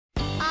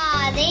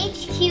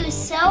feels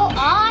so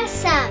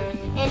awesome.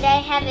 And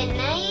I have a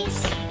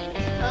nice,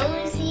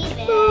 cozy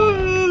bed.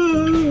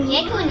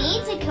 Gekko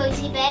needs a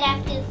cozy bed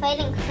after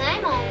fighting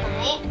crime all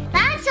night.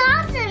 That's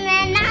awesome,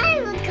 and I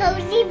have a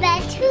cozy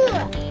bed too.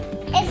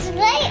 It's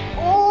right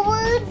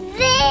over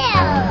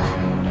there.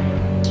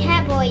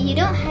 Catboy, you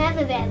don't have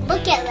a bed.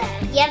 Look at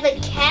that. You have a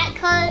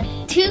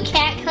two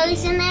cat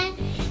coats in there,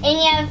 and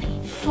you have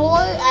 4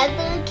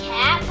 other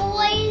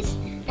Catboys.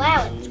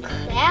 Wow, it's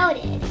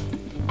crowded.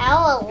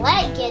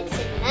 Owlette gets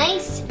a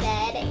nice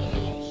bed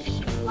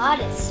and a lot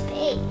of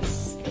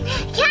space.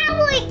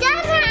 Catboy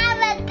doesn't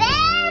have a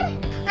bed.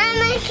 I'm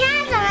a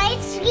cat and I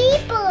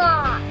sleep a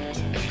lot.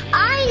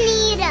 I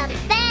need a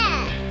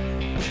bed.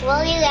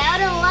 Well, you're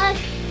out of luck.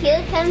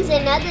 Here comes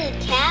another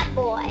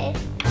Catboy.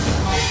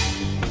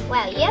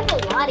 Wow, you have a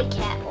lot of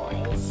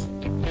Catboys.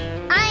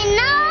 I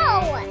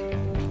know.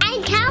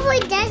 And Catboy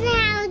doesn't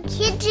have a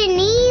kitchen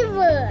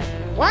either.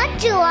 What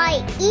do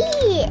I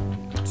eat?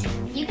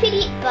 You could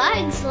eat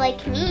bugs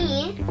like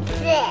me.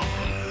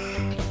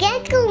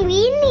 Gekko,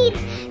 we need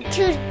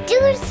to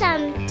do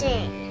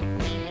something.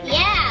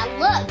 Yeah,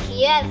 look,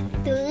 you have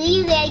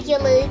 3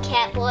 regular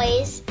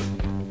Catboys,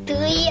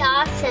 3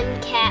 awesome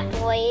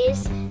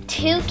Catboys,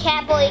 2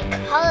 Catboy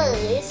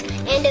colors,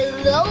 and a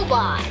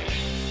robot.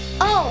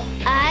 Oh,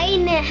 I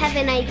have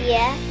an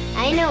idea.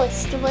 I know a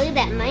story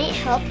that might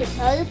help with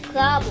our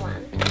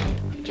problem.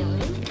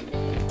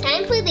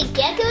 Time for the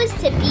geckos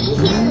to be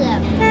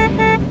heroes.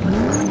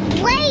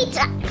 Wait,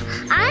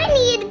 I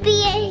need to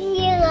be a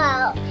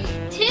hero.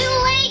 Too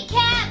late,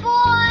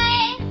 Catboy.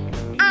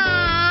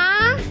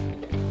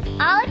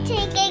 I'll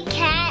take a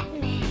cat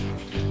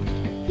mask.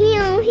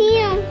 Here.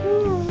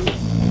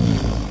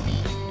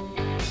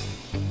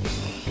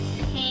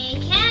 Hey,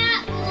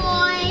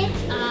 Catboy,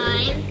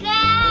 I'm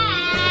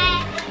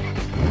back.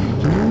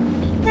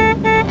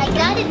 I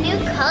got a new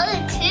color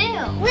too.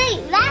 Wait,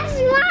 that's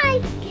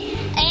mine.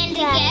 And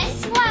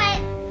guess what?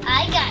 I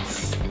got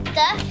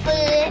stuff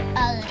for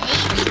a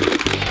lady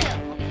too.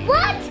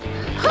 What?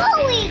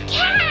 Holy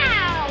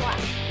cow!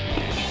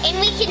 And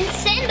we can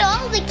send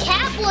all the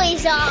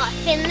Catboys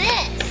off in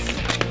this.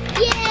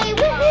 Yay,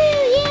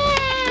 woohoo, Yeah.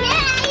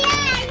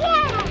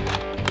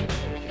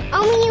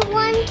 Only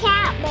 1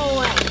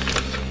 Catboy.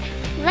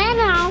 Then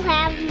I'll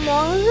have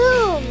more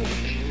room.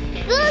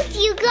 Look,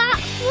 you got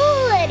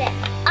food.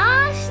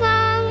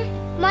 Awesome.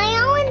 My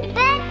own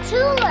bed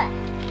too.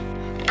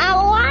 A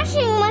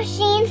washing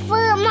machine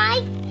for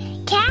my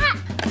cat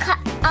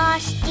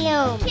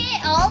costume.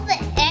 Get all the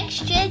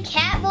extra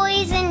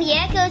Catboys and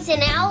Geckos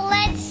and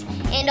Owlettes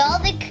and all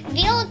the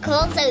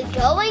vehicles are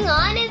going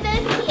on a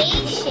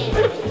vacation.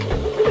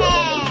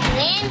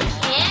 Grand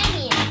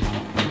Canyon.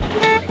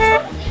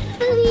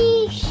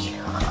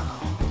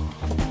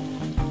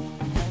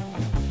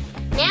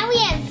 Now we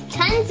have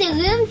tons of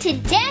room to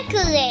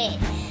decorate.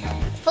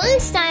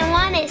 First, I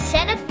want to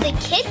set up the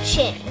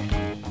kitchen.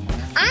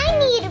 I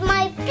need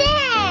my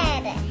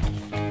bed.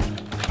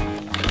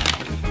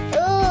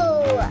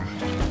 Ooh.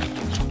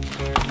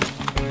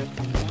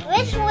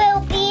 Which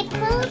will be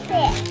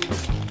perfect.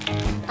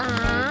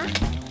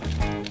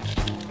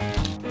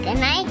 Good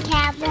night,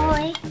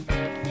 Catboy.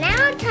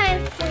 Now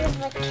time for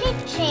the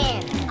kitchen.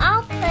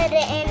 I'll put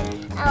it in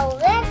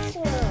Owlette's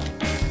room.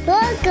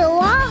 Look, a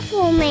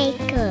waffle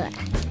maker.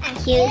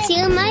 Here's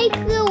your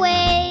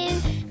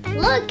microwave.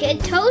 Look, a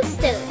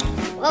toaster.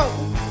 Whoa,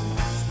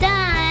 it's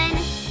done.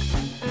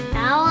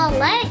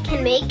 Owlette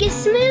can make a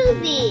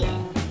smoothie.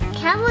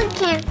 Catboy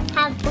can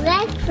have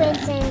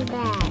breakfast in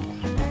bed.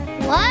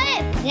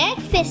 What?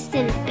 Breakfast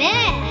in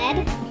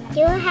bed?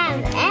 You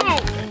have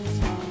eggs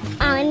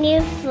on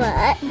your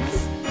foot.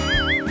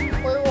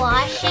 We're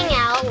washing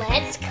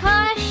Owlette's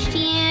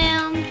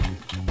costume.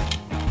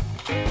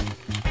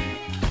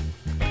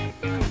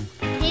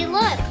 Hey,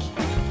 look.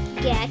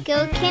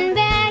 Gekko can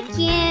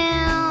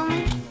vacuum.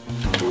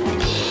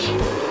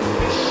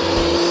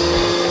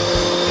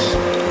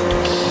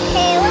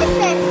 Hey, what's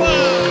that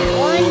sound?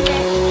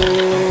 Wonderful.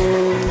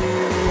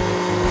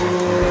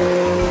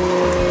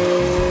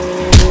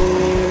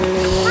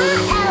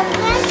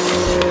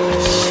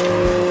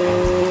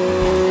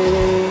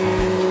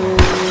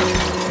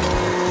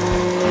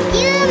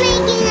 You're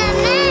making a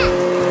mess.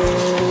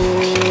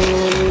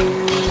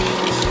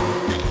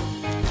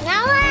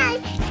 Now I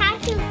have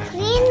to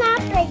clean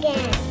up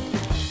again.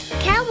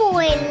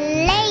 Catboy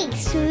legs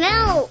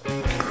smell.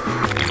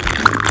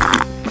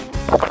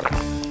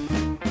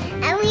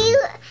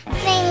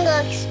 Everything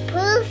looks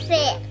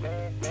perfect.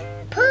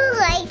 Purr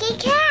like a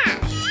cat.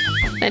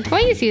 The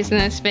toys used in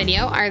this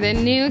video are the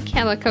new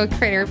Calico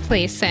Critter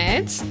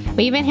playsets.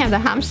 We even have the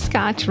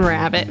hopscotch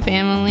rabbit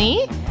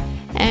family.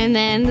 And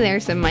then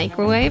there's a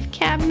microwave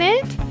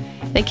cabinet,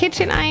 the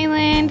kitchen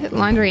island,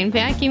 laundry and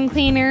vacuum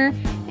cleaner,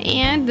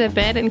 and the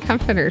bed and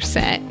comforter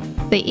set.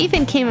 They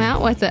even came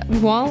out with the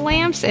wall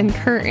lamps and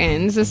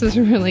curtains. This is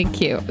really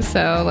cute.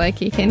 So like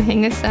you can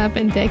hang this up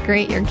and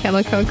decorate your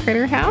Calico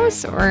Critter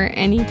house or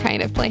any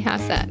kind of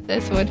playhouse that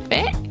this would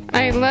fit.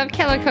 I love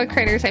Calico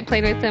Critters. I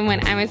played with them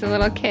when I was a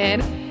little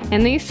kid.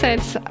 And these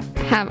sets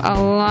have a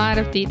lot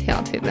of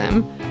detail to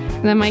them.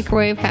 The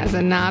microwave has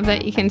a knob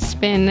that you can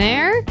spin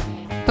there.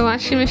 The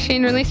washing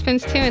machine really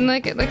spins too, and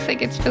look, it looks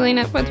like it's filling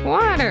up with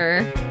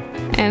water.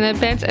 And the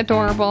bed's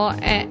adorable.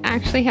 It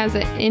actually has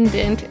an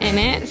indent in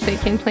it, so you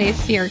can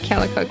place your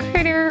Calico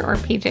Critter or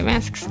PJ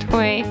Masks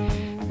toy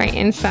right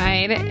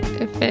inside.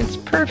 It fits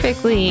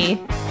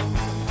perfectly.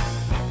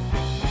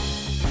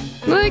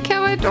 Look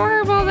how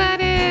adorable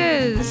that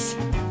is!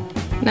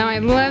 Now I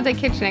love the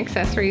kitchen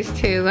accessories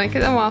too. Look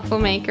at the waffle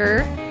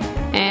maker.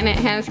 And it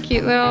has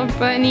cute little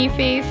bunny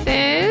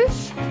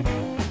faces.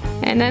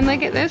 And then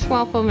look at this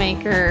waffle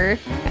maker.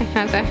 It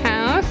has a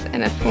house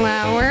and a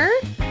flower.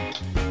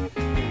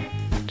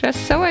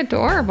 Just so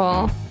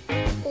adorable.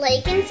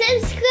 Like and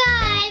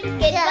subscribe.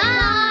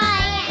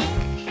 Goodbye.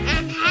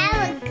 And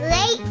have a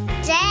great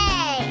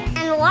day.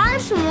 And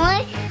watch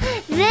more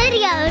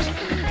videos.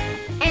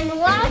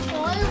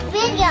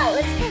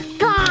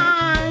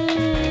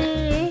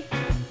 Bye.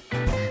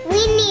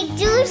 We need to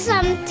do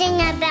something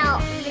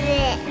about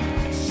this.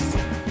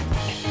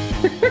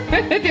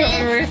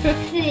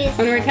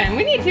 One more time.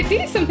 We need to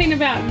do something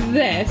about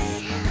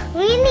this.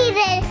 We need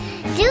to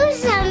do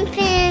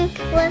something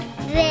with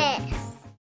this.